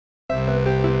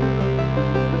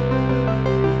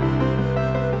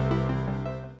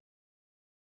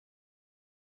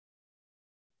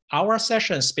Our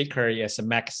session speaker is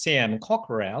Maxime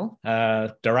Coquerel,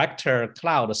 Director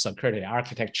Cloud Security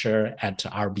Architecture at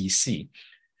RBC.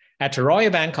 At Royal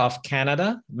Bank of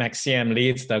Canada, Maxime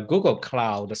leads the Google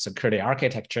Cloud Security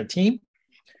Architecture team.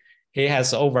 He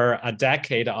has over a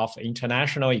decade of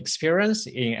international experience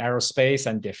in aerospace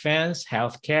and defense,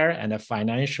 healthcare, and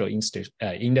financial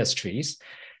industries,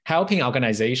 helping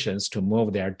organizations to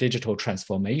move their digital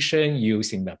transformation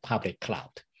using the public cloud.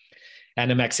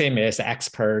 And Maxime is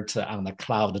expert on the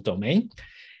cloud domain.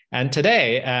 And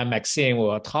today, Maxime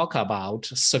will talk about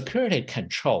security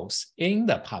controls in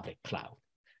the public cloud.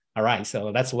 All right, so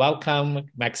let's welcome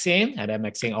Maxime, and then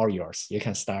Maxime, all yours. You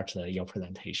can start your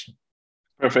presentation.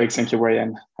 Perfect, thank you,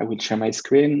 Ryan. I will share my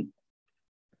screen.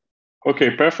 Okay,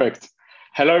 perfect.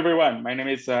 Hello, everyone. My name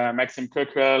is Maxime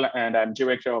Coquerel, and I'm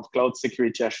Director of Cloud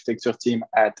Security Architecture team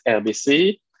at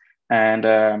RBC. And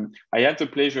I have the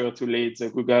pleasure to lead the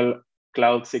Google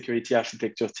Cloud Security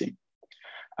Architecture team.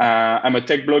 I'm a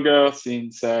tech blogger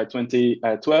since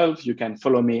 2012. You can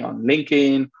follow me on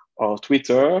LinkedIn or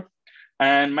Twitter.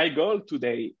 And my goal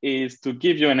today is to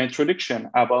give you an introduction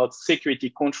about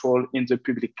security control in the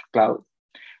public cloud.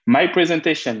 My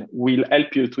presentation will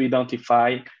help you to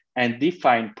identify and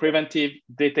define preventive,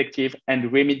 detective,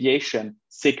 and remediation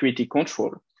security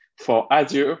control for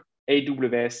Azure,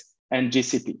 AWS, and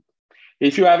GCP.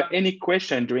 If you have any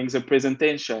question during the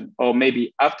presentation or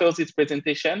maybe after this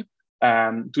presentation,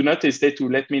 do not hesitate to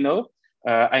let me know.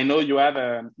 I know you have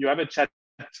a chat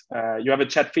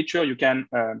feature. You can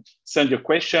send your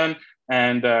question,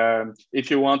 and if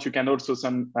you want, you can also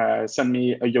send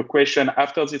me your question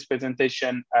after this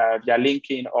presentation via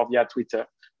LinkedIn or via Twitter.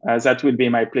 That will be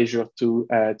my pleasure to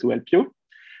help you.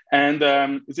 And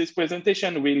this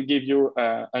presentation will give you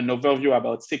an overview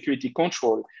about security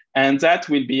control, and that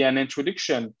will be an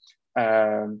introduction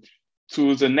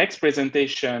to the next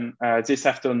presentation this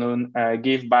afternoon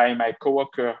given by my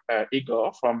coworker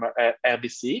Igor from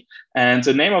RBC. And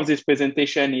the name of this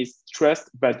presentation is Trust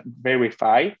but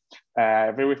Verify,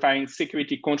 verifying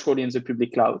security control in the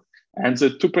public cloud. And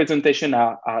the two presentations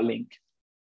are linked.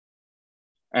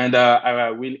 And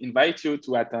I will invite you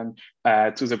to attend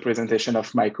to the presentation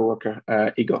of my coworker,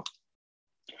 Igor.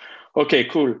 Okay,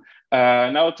 cool.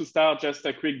 Now to start, just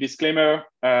a quick disclaimer.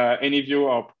 Any view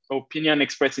or opinion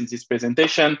expressed in this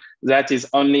presentation, that is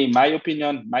only my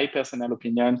opinion, my personal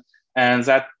opinion, and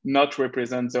that not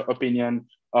represents the opinion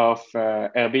of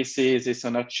RBC, this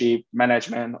ownership,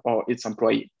 management, or its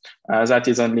employee. That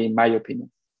is only my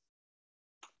opinion.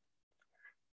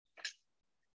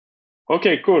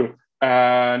 Okay, cool.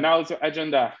 Now the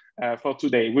agenda for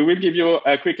today. We will give you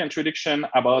a quick introduction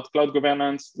about cloud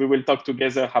governance. We will talk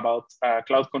together about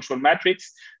cloud control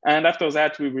matrix. And after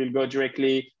that, we will go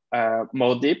directly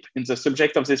more deep in the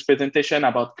subject of this presentation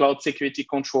about cloud security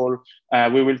control.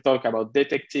 We will talk about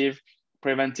detective,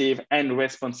 preventive, and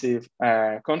responsive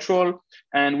control.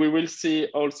 And we will see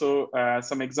also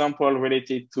some example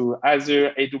related to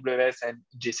Azure, AWS, and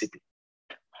GCP.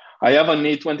 I have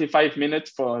only 25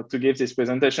 minutes to give this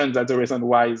presentation. That's the reason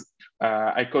why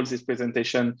I call this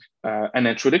presentation an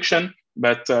introduction.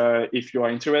 But if you are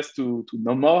interested to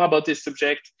know more about this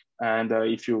subject, and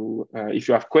if you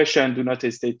have questions, do not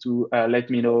hesitate to let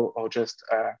me know or just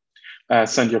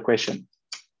send your question.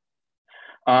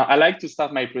 I like to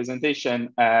start my presentation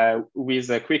with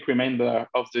a quick reminder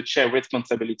of the shared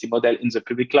responsibility model in the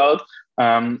public cloud.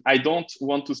 I don't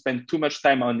want to spend too much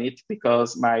time on it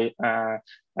because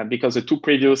the two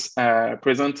previous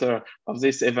presenters of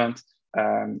this event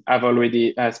have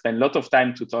already spent a lot of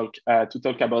time to talk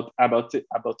about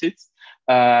it.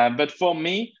 But for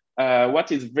me,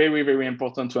 what is very, very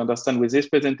important to understand with this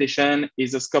presentation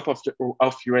is the scope of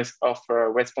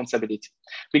responsibility,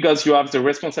 because you have the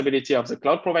responsibility of the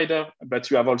cloud provider, but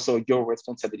you have also your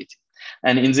responsibility.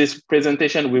 And in this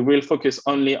presentation, we will focus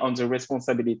only on the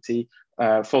responsibility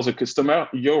for the customer,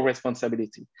 your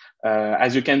responsibility.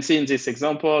 As you can see in this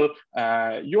example,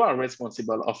 you are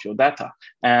responsible of your data,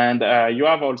 and you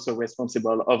are also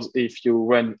responsible of, if you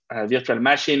run a virtual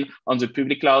machine on the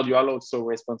public cloud, you are also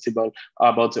responsible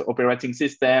about the operating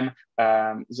system,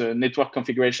 the network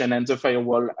configuration, and the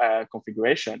firewall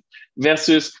configuration,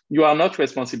 versus you are not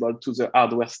responsible to the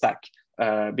hardware stack.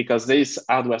 Because this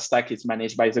hardware stack is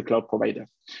managed by the cloud provider.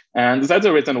 And that's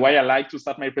the reason why I like to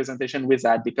start my presentation with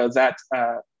that, because that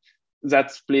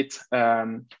split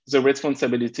the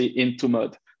responsibility in two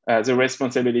modes. The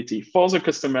responsibility for the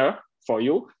customer, for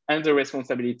you, and the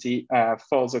responsibility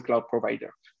for the cloud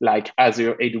provider, like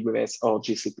Azure, AWS, or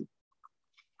GCP.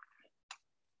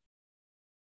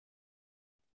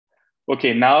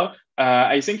 Okay, now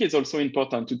I think it's also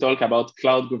important to talk about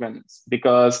cloud governance,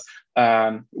 because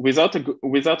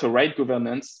Without a right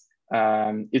governance,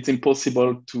 it's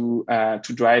impossible to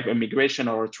drive a migration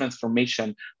or a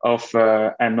transformation of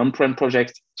an on-prem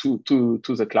project to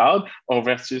the cloud, or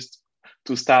versus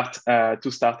to start a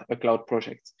cloud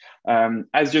project.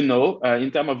 As you know,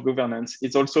 in terms of governance,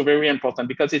 it's also very important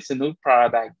because it's a new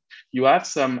paradigm. You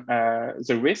have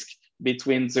the risk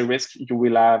between the risk you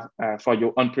will have for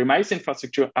your on-premise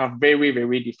infrastructure are very,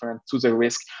 very different to the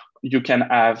risk you can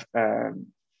have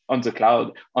on the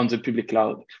cloud, on the public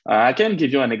cloud. I can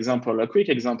give you an example, a quick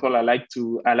example I like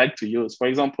to use. For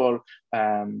example,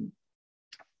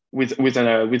 with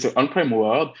the on-prem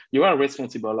world, you are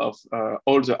responsible of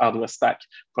all the hardware stack.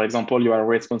 For example, you are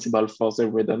responsible for the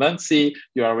redundancy.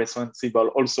 You are responsible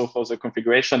also for the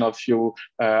configuration of your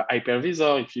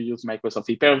hypervisor. If you use Microsoft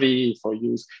Hyper-V, if you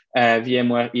use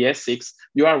VMware ES6,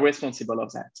 you are responsible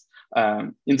of that.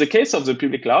 In the case of the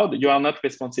public cloud, you are not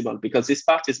responsible because this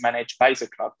part is managed by the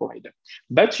cloud provider,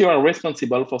 but you are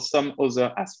responsible for some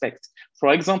other aspects.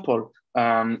 For example,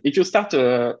 if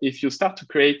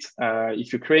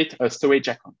you create a storage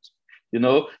account,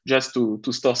 just to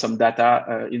store some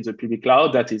data in the public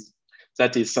cloud, that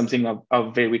is something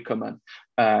of very common.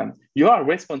 You are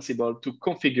responsible to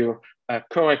configure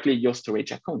correctly your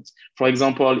storage account. For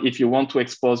example, if you want to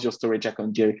expose your storage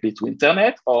account directly to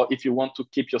internet, or if you want to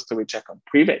keep your storage account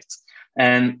private,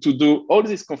 and to do all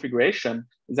this configuration,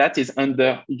 that is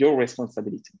under your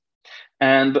responsibility.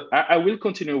 And I will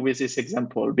continue with this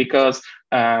example because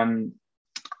when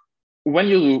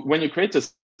you create a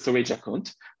storage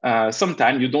account,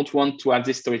 sometimes you don't want to have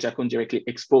this storage account directly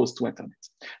exposed to internet,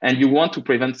 and you want to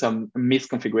prevent some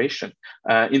misconfiguration.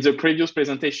 In the previous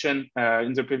presentation,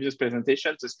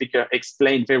 the speaker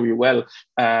explained very well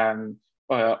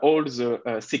all the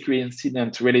security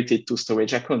incidents related to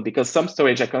storage account, because some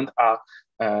storage accounts are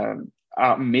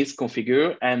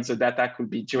misconfigured and the data could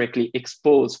be directly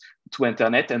exposed to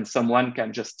internet and someone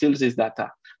can just steal this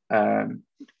data.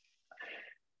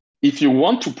 If you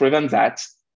want to prevent that,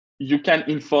 you can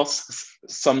enforce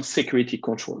some security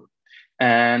control,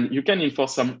 and you can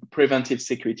enforce some preventive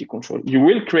security control. You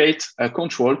will create a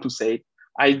control to say,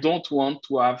 I don't want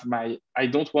to have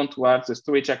the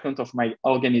storage account of my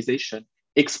organization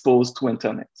exposed to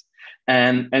internet.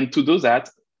 And to do that,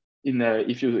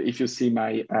 if you see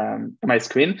my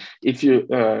screen,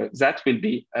 that will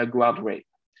be a guardrail,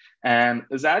 and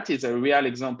that is a real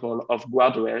example of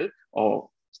guardrail or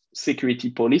security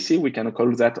policy. We can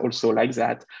call that also like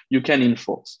that. You can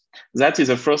enforce. That is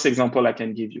the first example I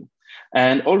can give you.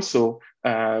 And also,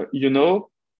 if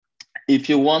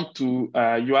you want to,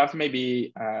 you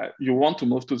want to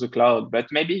move to the cloud, but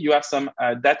maybe you have some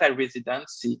data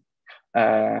residency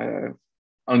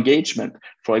engagement.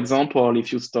 For example,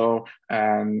 if you store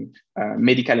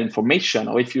medical information,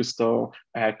 or if you store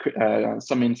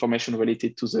some information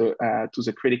related to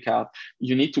the credit card,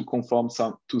 you need to conform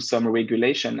to some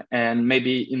regulation. And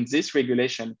maybe in this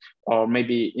regulation, or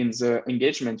maybe in the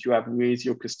engagement you have with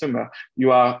your customer,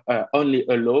 you are only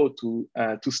allowed to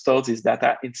store this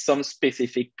data in some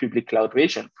specific public cloud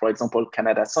region. For example,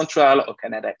 Canada Central or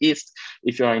Canada East,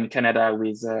 if you are in Canada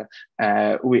with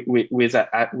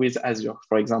Azure,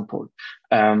 for example.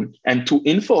 And to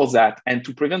enforce that and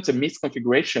to prevent a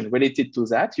misconfiguration related to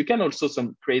that, you can also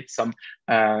create some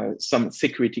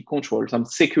security control, some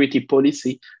security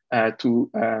policy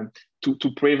to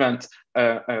prevent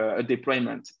a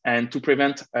deployment and to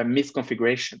prevent a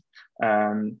misconfiguration.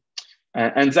 And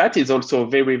that is also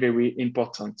very, very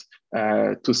important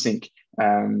to think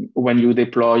when you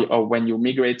deploy or when you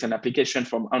migrate an application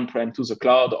from on-prem to the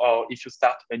cloud, or if you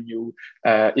start a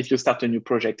new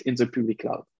project in the public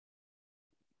cloud.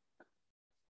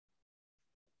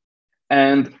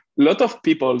 And a lot of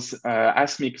people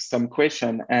ask me some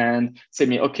question and say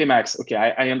me, okay, Max, okay,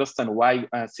 I understand why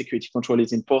security control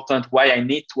is important, why I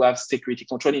need to have security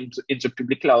control in the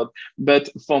public cloud. But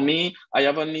for me, I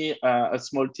have only a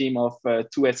small team of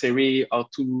 2 SRE or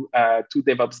two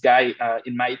DevOps guys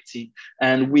in my team.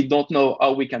 And we don't know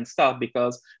how we can start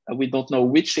because we don't know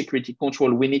which security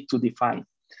control we need to define.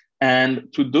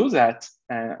 And to do that,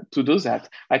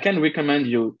 I can recommend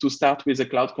you to start with a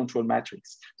cloud control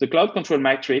matrix. The cloud control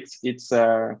matrix, it's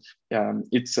an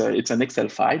Excel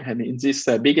file. I mean, this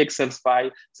big Excel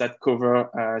file that cover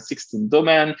 16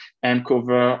 domain and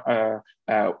cover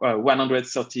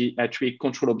 133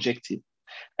 control objectives.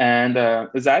 And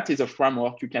that is a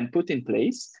framework you can put in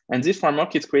place. And this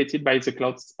framework is created by the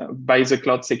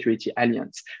Cloud Security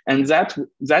Alliance. And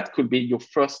that could be your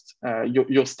first,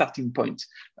 your starting point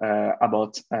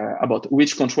about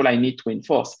which control I need to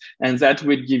enforce. And that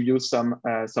will give you some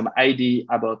idea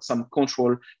about some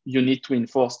control you need to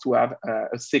enforce to have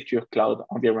a secure cloud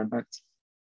environment.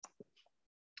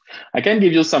 I can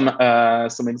give you some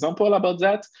example about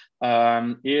that.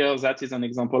 Here, that is an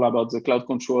example about the cloud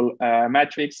control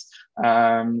matrix.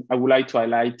 I would like to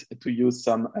highlight to use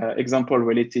some example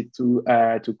related to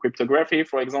cryptography,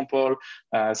 for example.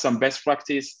 Some best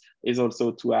practice is also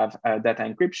to have data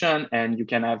encryption, and you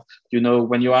can have,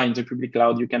 when you are in the public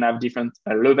cloud, you can have different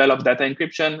level of data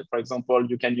encryption. For example,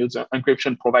 you can use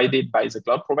encryption provided by the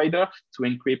cloud provider to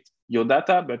encrypt your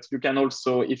data, but you can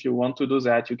also, if you want to do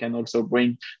that, you can also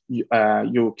bring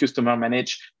your customer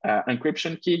managed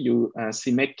encryption key, your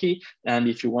CMEC key, and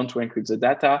if you want to encrypt the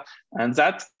data, and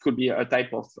that could be a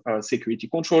type of security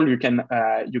control you can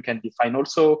define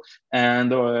also,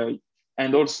 and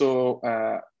also.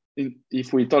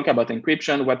 If we talk about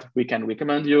encryption, what we can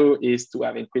recommend you is to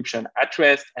have encryption at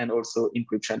rest and also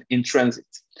encryption in transit.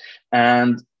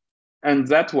 And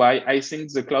that's why I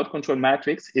think the cloud control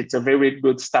matrix, it's a very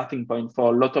good starting point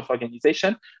for a lot of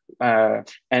organizations.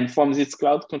 And from this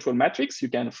cloud control matrix, you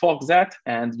can fork that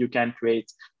and you can create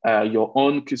your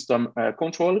own custom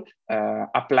control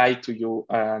applied to your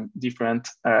different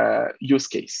use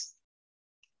case.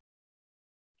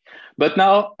 But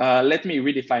now let me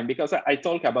redefine, because I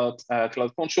talk about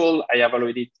cloud control. I have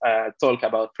already talked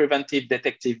about preventive,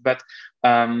 detective, but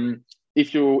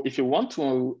if you want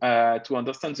to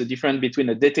understand the difference between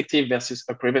a detective versus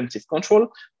a preventive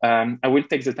control, I will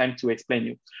take the time to explain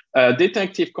you.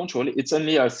 Detective control, it's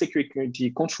only a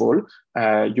security control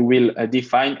you will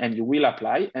define and you will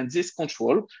apply. And this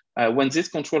control, when this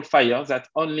control fires, that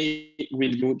only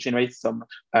will you generate some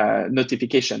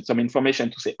notification, some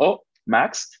information to say, oh,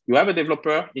 Max, you have a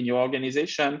developer in your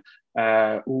organization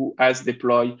who has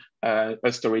deployed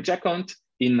a storage account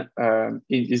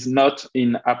is not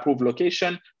in approved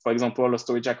location. For example, a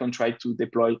storage account tried to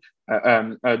deploy,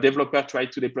 a developer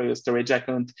tried to deploy a storage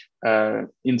account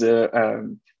in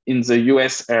the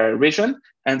US region,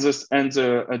 and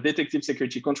the detective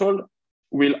security control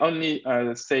will only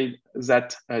say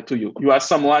that to you. You have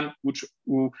someone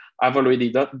who have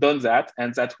already done that,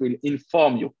 and that will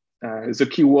inform you. The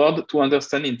key word to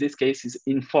understand in this case is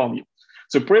inform you.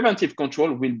 So preventive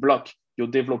control will block your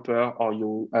developer or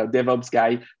your DevOps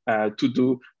guy to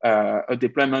do a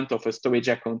deployment of a storage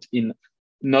account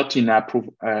not in approved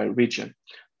region.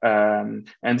 And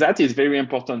that is very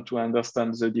important to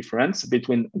understand the difference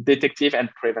between detective and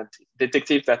preventive.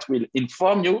 Detective that will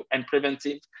inform you, and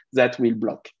preventive that will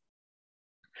block.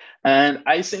 And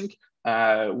I think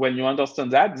when you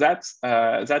understand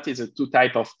that is a two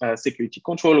type of security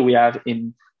control we have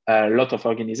in a lot of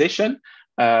organizations.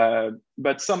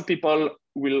 But some people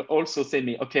will also say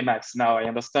me, okay, Max, now I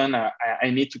understand I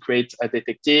need to create a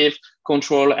detective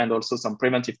control and also some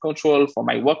preventive control for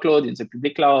my workload in the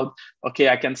public cloud. Okay,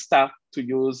 I can start to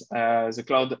use the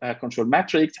cloud control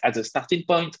matrix as a starting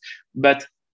point, but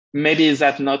maybe is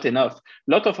that not enough?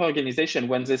 A lot of organizations,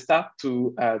 when they start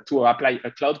to apply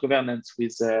a cloud governance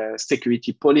with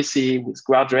security policy, with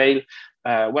guardrail,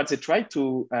 what they try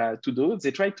to do,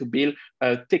 they try to build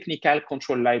a technical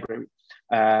control library.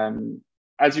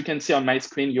 As you can see on my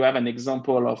screen, you have an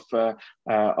example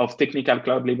of technical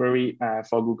cloud library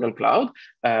for Google Cloud.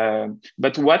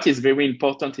 But what is very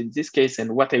important in this case,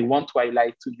 and what I want to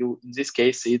highlight to you in this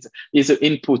case, is the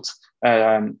input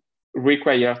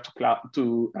required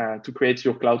to create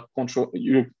your cloud control.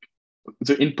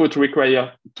 The input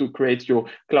required to create your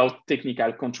cloud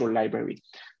technical control library.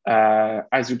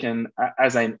 As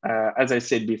I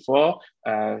said before,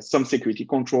 some security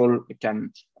control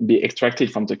can be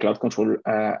extracted from the cloud control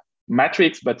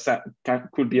matrix, but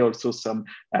could be also some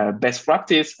best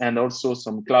practice and also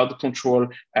some cloud control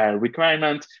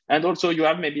requirement. And also you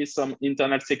have maybe some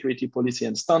internal security policy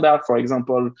and standard. For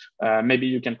example, maybe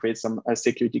you can create some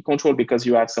security control because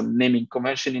you have some naming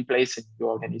convention in place in your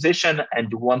organization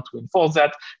and you want to enforce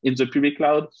that in the public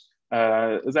cloud.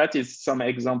 That is some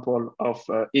example of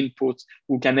input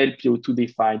who can help you to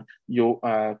define your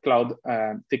cloud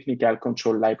technical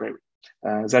control library.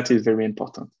 That is very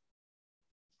important.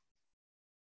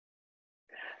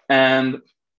 And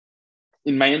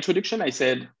in my introduction, I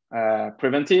said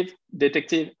preventive,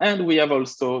 detective, and we have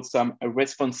also some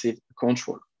responsive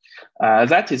control.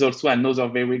 That is also another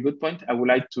very good point I would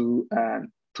like to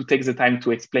take the time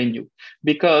to explain you,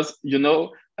 because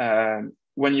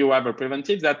when you have a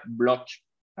preventive that block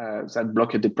that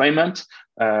block a deployment,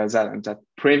 that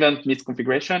prevent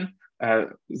misconfiguration.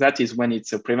 That is when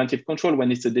it's a preventive control,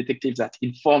 when it's a detective that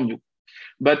inform you.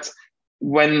 But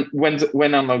when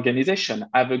an organization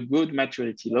have a good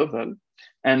maturity level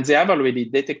and they have already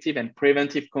detective and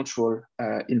preventive control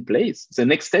in place, the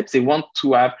next step, they want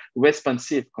to have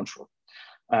responsive control.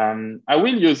 I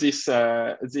will use this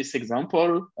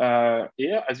example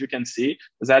here. As you can see,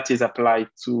 that is applied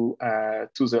to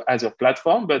the Azure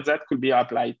platform, but that could be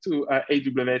applied to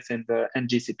AWS and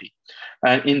GCP.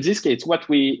 And in this case, what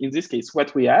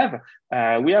we have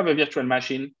a virtual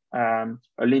machine, a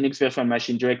Linux virtual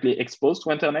machine directly exposed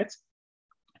to internet,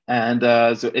 and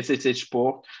the SSH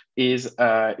port is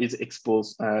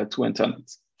exposed to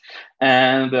internet.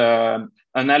 And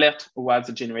an alert was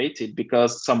generated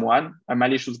because someone, a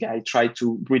malicious guy, tried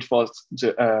to brute force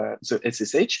the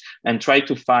SSH and tried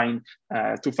to find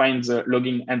the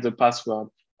login and the password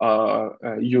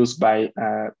used by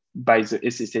the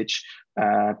SSH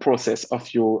process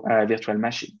of your virtual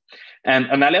machine. And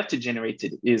an alert is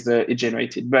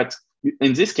generated, but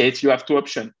in this case, you have two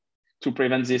options to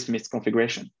prevent this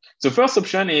misconfiguration. The first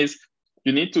option is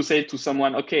you need to say to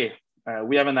someone, okay,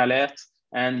 we have an alert,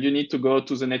 and you need to go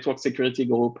to the network security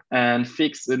group and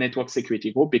fix the network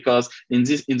security group, because in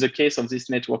the case of this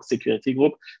network security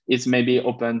group, it's maybe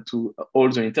open to all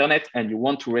the internet, and you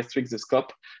want to restrict the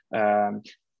scope, and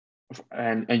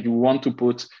you want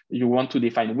to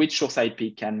define which source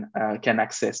IP can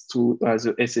access to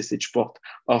the SSH port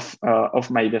of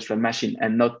my virtual machine,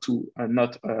 and not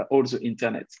all the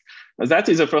internet. That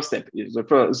is the first step.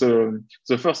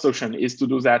 The first option is to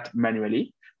do that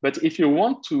manually. But if you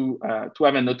want to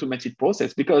have an automated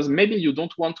process, because maybe you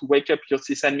don't want to wake up your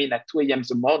sysadmin at 2 a.m. in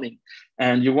the morning,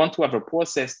 and you want to have a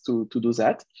process to do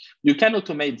that, you can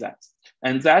automate that.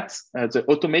 And that's the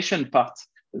automation part.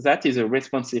 That is a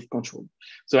responsive control.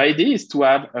 So the idea is to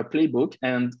have a playbook,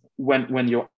 and when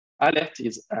your alert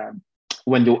is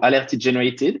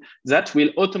generated, that will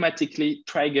automatically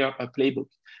trigger a playbook.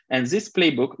 And this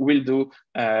playbook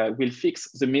will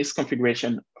fix the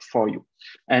misconfiguration for you.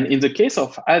 And in the case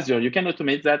of Azure, you can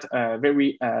automate that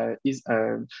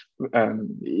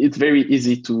it's very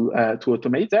easy to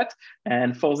automate that.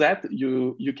 And for that,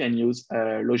 you can use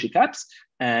Logic Apps,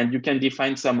 and you can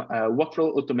define some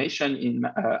workflow automation in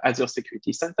Azure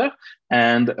Security Center.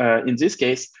 And in this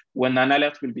case, when an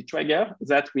alert will be triggered,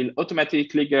 that will automatically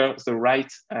trigger the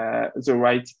right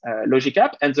Logic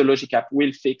App, and the Logic App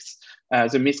will fix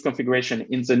the misconfiguration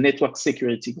in the network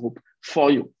security group for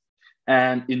you.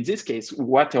 And in this case,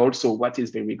 what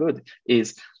is very good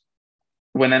is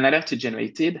when an alert is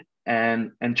generated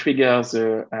and triggers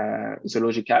the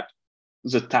Logic App,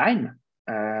 the time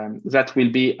that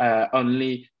will be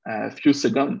only a few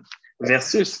seconds,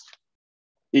 versus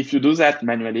if you do that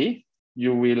manually,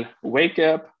 you will wake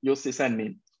up your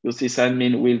sysadmin. Your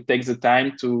sysadmin will take the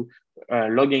time to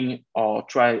log in or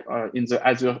try in the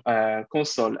Azure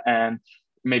console, and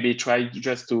maybe try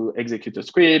just to execute a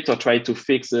script or try to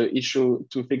fix the issue,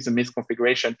 to fix the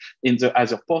misconfiguration in the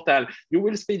Azure portal. You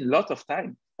will spend a lot of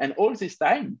time. And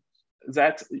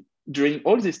during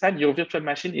all this time, your virtual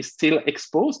machine is still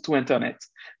exposed to internet,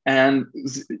 and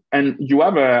you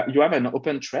have an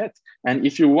open thread. And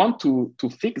if you want to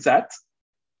fix that,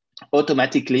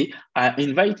 automatically, I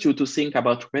invite you to think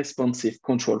about responsive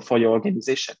control for your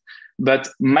organization. But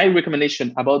my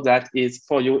recommendation about that is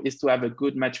to have a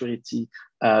good maturity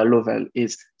level.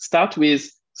 Is start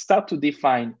to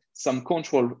define some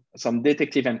control, some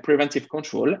detective and preventive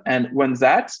control, and when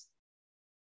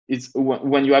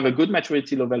you have a good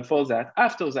maturity level for that,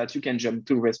 after that you can jump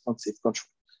to responsive control.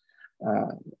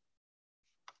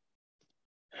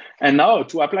 And now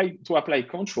to apply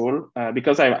control,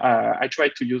 because I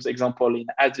tried to use example in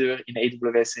Azure, in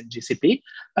AWS, and GCP,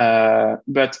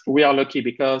 but we are lucky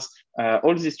because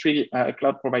all these three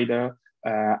cloud providers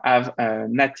have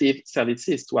native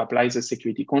services to apply the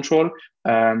security control.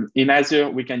 In Azure,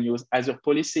 we can use Azure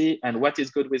Policy, and what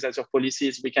is good with Azure Policy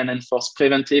is we can enforce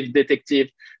preventive, detective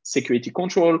security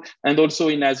control. And also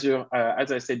in Azure,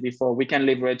 as I said before, we can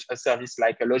leverage a service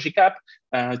like a Logic App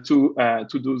to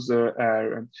do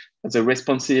the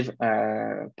responsive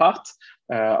part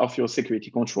of your security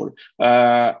control.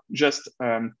 Just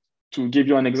to give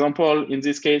you an example, in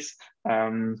this case,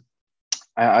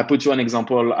 I put you an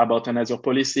example about an Azure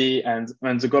policy, and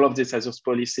the goal of this Azure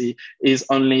policy is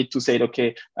only to say,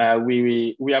 okay,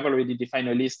 we have already defined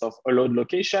a list of allowed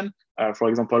location, for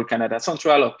example, Canada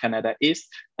Central or Canada East,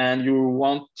 and you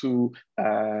want to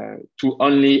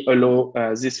only allow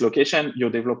this location. Your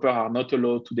developers are not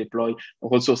allowed to deploy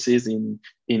resources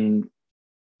in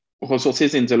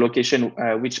resources in the location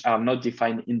which are not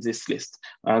defined in this list.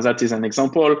 That is an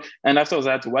example. And after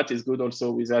that, what is good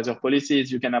also with Azure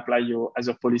policies, you can apply your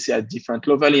Azure policy at different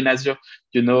level in Azure.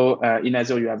 You know, in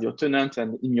Azure, you have your tenant,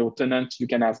 and in your tenant, you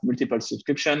can have multiple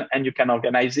subscription, and you can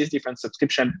organize these different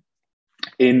subscription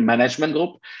in management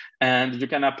group, and you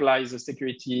can apply the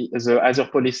security, the Azure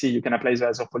policy, you can apply the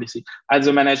Azure policy at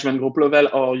the management group level,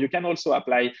 or you can also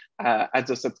apply at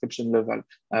the subscription level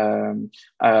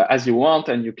as you want.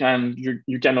 And you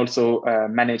can also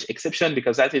manage exception,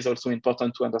 because that is also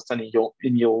important to understand in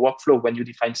your workflow when you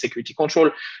define security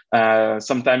control.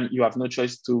 Sometimes you have no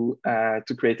choice to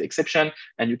create exception,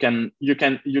 and you can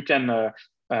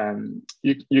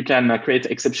create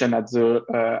exception at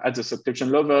the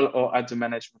subscription level or at the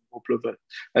management group level.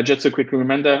 Just a quick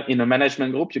reminder, in a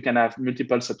management group, you can have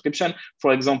multiple subscription.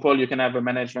 For example, you can have a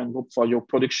management group for your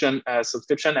production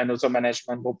subscription, another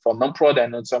management group for non-prod,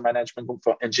 another management group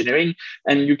for engineering,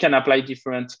 and you can apply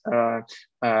different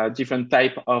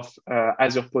type of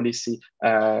Azure policy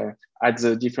at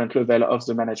the different level of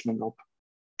the management group.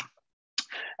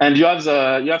 And you have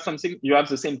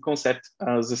the same concept,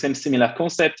 the same similar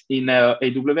concept in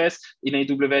AWS. In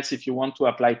AWS, if you want to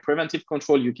apply preventive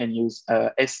control, you can use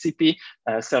SCP,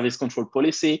 Service Control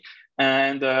Policy.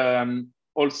 And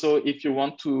also, if you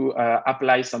want to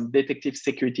apply some detective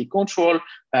security control,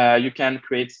 you can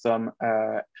create an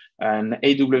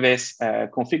AWS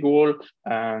config rule.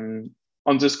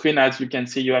 On the screen, as you can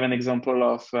see, you have an example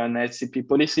of an SCP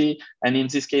policy. And in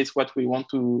this case, what we want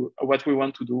to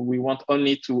do, we want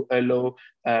only to allow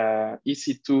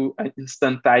EC2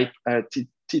 instant type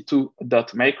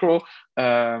T2.micro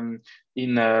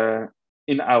in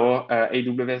our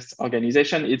AWS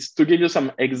organization. It's to give you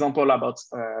some example about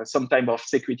some type of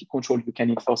security control you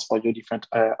can enforce for your different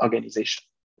organization.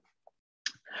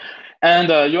 And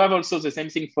you have also the same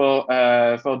thing for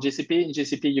GCP. In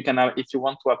GCP, you can have, if you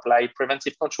want to apply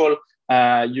preventive control,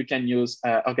 you can use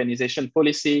organization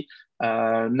policy.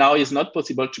 Now it's not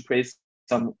possible to create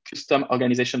some custom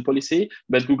organization policy,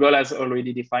 but Google has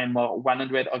already defined more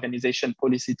 100 organization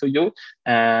policy to you.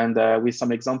 And with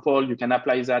some example, you can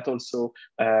apply that also.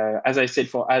 As I said,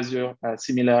 for Azure,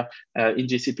 similar in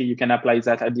GCP, you can apply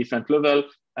that at different level.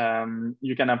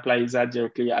 You can apply that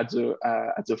directly at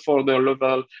the folder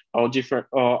level, or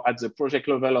at the project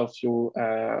level of your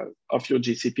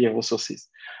GCP resources.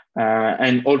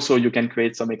 And also you can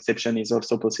create some exception. Is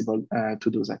also possible to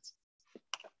do that.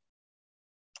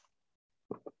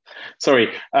 Sorry.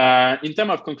 In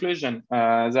terms of conclusion,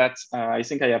 I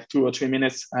think I have 2 or 3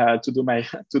 minutes to do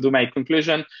my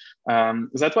conclusion.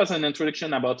 That was an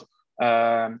introduction about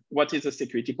what is a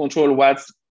security control,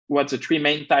 what's the 3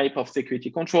 main type of security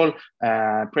control: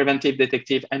 preventive,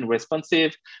 detective, and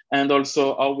responsive, and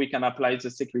also how we can apply the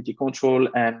security control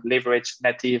and leverage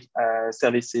native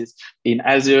services in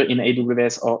Azure, in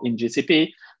AWS, or in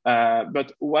GCP.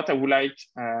 But what I would like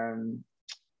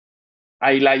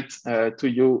highlight to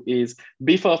you is,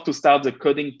 before to start the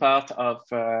coding part of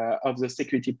the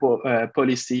security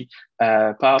policy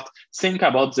part, think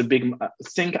about the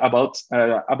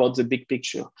big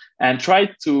picture, and try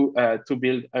to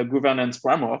build a governance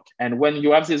framework. And when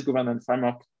you have this governance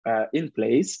framework in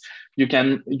place, you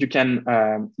can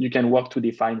work to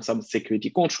define some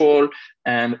security control.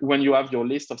 And when you have your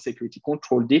list of security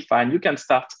control defined, you can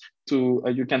start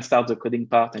the coding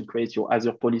part and create your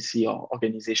Azure policy or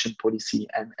organization policy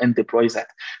and deploy that.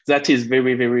 That is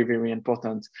very, very, very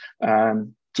important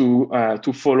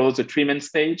to follow the 3 main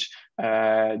stage: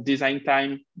 design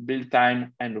time, build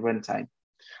time, and run time.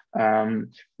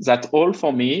 That's all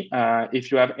for me.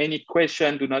 If you have any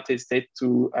question, do not hesitate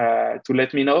to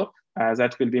let me know.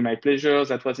 That will be my pleasure.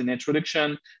 That was an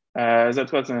introduction.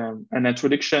 An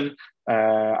introduction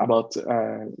about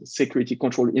security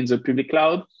control in the public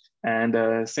cloud. And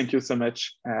thank you so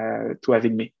much to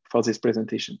having me for this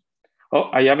presentation. Oh,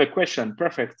 I have a question.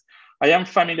 Perfect. I am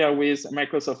familiar with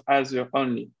Microsoft Azure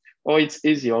only. Or it's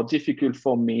easy or difficult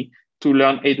for me to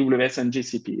learn AWS and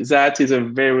GCP? That is a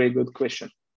very good question.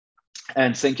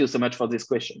 And thank you so much for this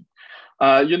question.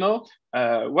 What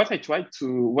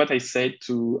I said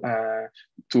to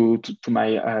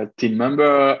my team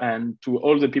member and to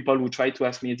all the people who try to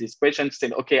ask me this question,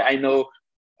 said, okay, I know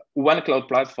one cloud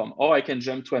platform, or I can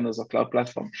jump to another cloud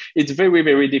platform. It's very,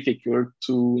 very difficult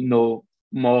to know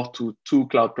more to 2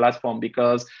 cloud platforms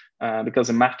because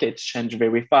the market change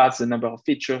very fast. The number of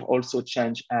features also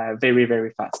change very,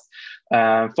 very fast.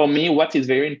 For me, what is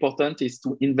very important is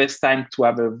to invest time to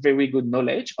have a very good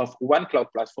knowledge of one cloud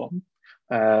platform.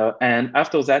 And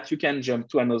after that, you can jump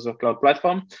to another cloud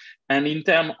platform. And in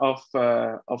terms of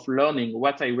learning,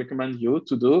 what I recommend you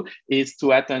to do is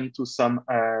to attend to some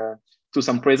to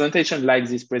some presentation like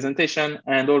this presentation.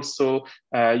 And also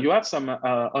you have some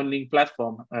on-link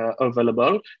platform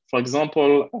available. For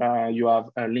example, you have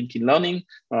LinkedIn Learning.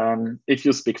 If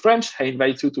you speak French, I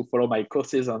invite you to follow my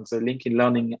courses on the LinkedIn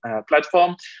Learning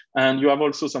platform. And you have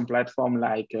also some platform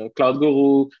like Cloud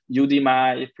Guru,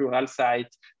 Udemy, Pluralsight,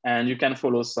 and you can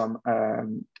follow some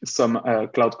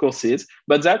cloud courses.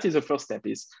 But that is the first step,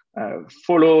 is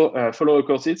follow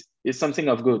courses is something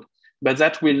of good, but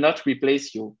that will not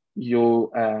replace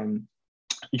your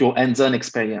hands-on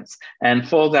experience. And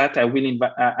for that, I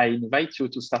invite you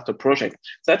to start a project.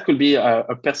 That could be a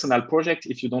personal project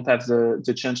if you don't have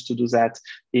the chance to do that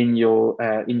in your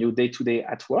day-to-day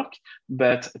at work,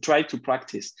 but try to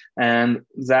practice. And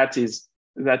that is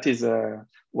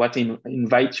what I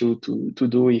invite you to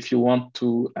do if you want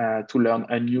to learn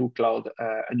a new cloud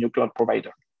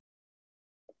provider.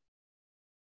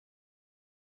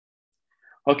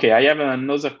 Okay, I have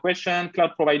another question.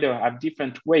 Cloud providers have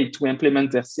different ways to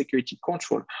implement their security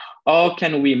control. How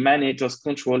can we manage those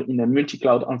control in a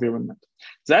multi-cloud environment?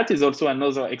 That is also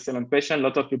another excellent question. A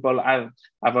lot of people have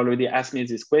already asked me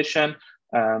this question.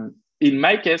 In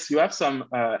my case, you have some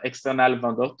external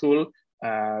vendor tool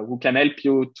who can help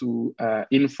you to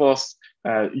enforce.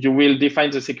 You will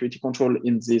define the security control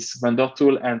in this vendor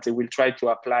tool, and they will try to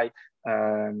apply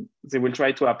the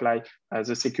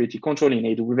security control in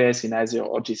AWS, in Azure,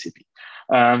 or GCP.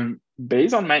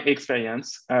 Based on my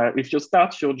experience, if you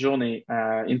start your journey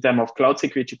in terms of cloud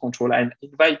security control, I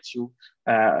invite you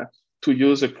to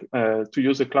use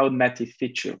a cloud native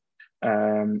feature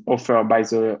offered by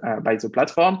the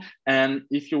platform. And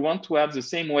if you want to have the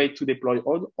same way to deploy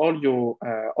all your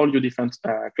different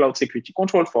cloud security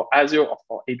control for Azure or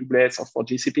for AWS or for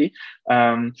GCP,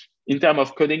 in terms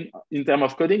of coding,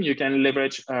 you can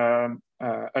leverage a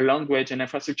language, an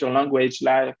infrastructure language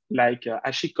like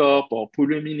HashiCorp or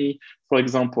Pulumini, for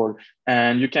example.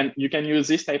 And you can use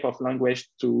this type of language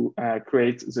to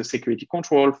create the security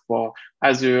control for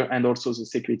Azure and also the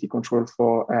security control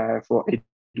for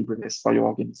AWS for your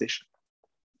organization.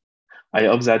 I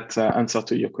hope that answer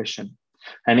to your question.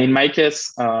 And in my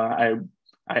case, I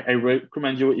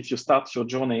recommend you, if you start your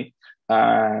journey,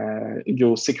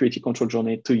 your security control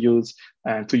journey, to use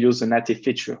a native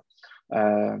feature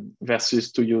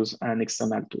versus to use an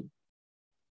external tool.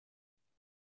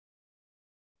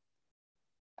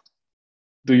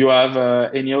 Do you have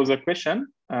any other question?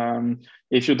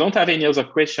 If you don't have any other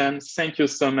questions, thank you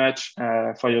so much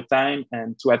for your time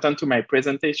and to attend to my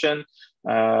presentation.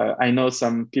 I know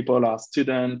some people are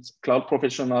students, cloud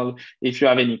professional. If you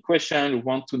have any question,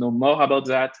 want to know more about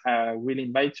that, we'll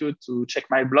invite you to check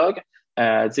my blog,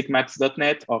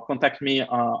 zikmax.net, or contact me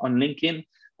on LinkedIn.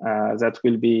 That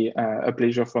will be a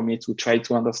pleasure for me to try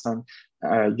to understand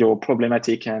your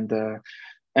problematic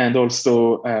and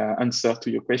also answer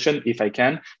to your question if I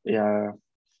can.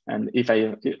 And if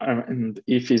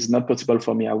it's not possible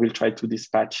for me, I will try to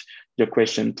dispatch your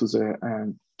question to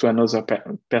another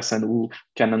person who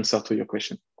can answer to your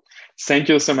question. Thank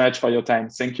you so much for your time.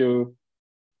 Thank you,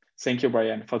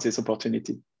 Brian, for this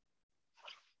opportunity.